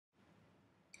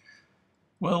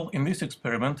Well, in this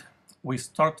experiment, we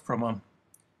start from a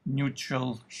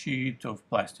neutral sheet of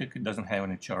plastic. It doesn't have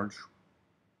any charge,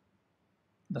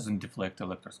 doesn't deflect the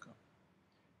electroscope,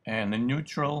 and a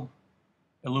neutral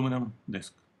aluminum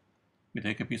disc. We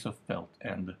take a piece of felt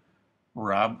and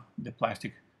rub the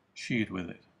plastic sheet with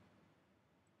it.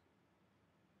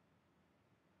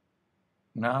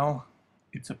 Now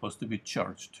it's supposed to be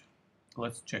charged.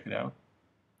 Let's check it out.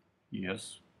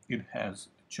 Yes, it has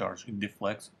a charge. It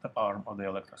deflects the arm of the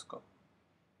electroscope.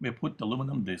 We put the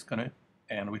aluminum disc on it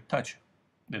and we touch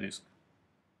the disc.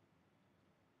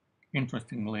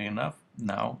 Interestingly enough,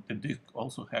 now the disc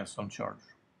also has some charge,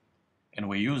 and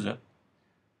we use it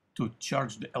to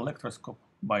charge the electroscope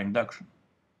by induction.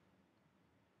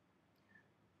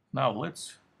 Now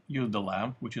let's use the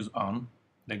lamp, which is on,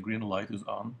 the green light is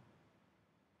on,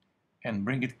 and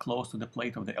bring it close to the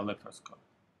plate of the electroscope.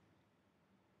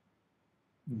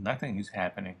 Nothing is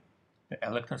happening. The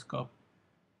electroscope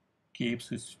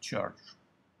keeps its charge.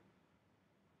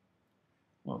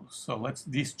 Well, so let's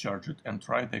discharge it and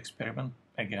try the experiment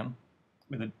again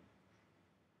with a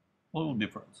little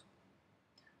difference.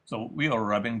 So we are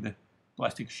rubbing the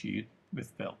plastic sheet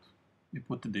with felt. We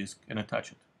put the disc and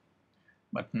attach it.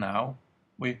 But now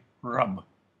we rub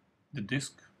the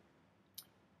disc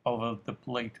over the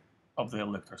plate of the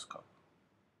electroscope.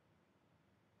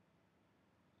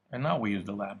 And now we use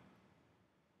the lamp.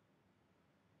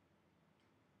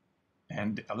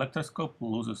 And the electroscope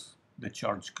loses the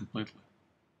charge completely.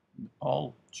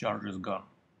 All charge is gone.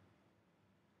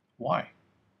 Why?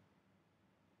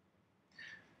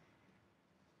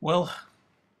 Well,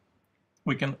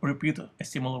 we can repeat a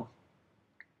similar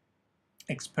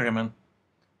experiment,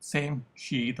 same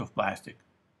sheet of plastic.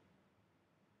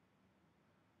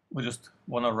 We just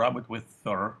want to rub it with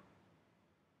fur.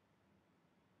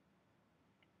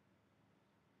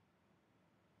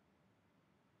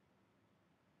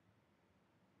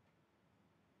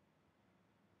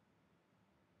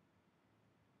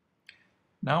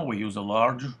 Now we use a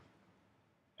large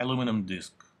aluminum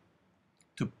disc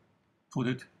to put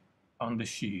it on the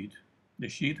sheet. The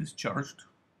sheet is charged.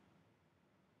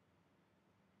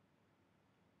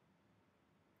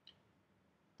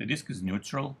 The disc is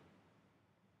neutral.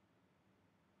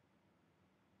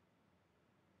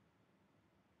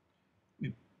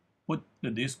 We put the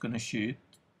disc on a sheet,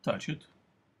 touch it,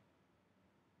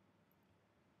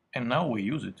 and now we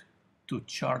use it to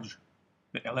charge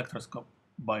the electroscope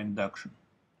by induction.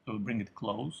 So we bring it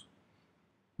close,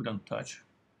 we don't touch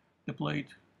the plate,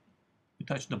 we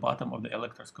touch the bottom of the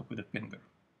electroscope with a finger.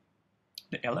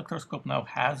 The electroscope now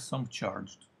has some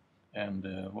charge, and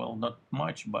well, not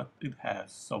much, but it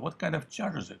has. So what kind of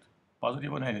charge is it?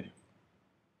 Positive or negative?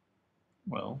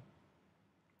 Well,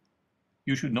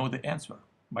 you should know the answer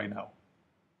by now.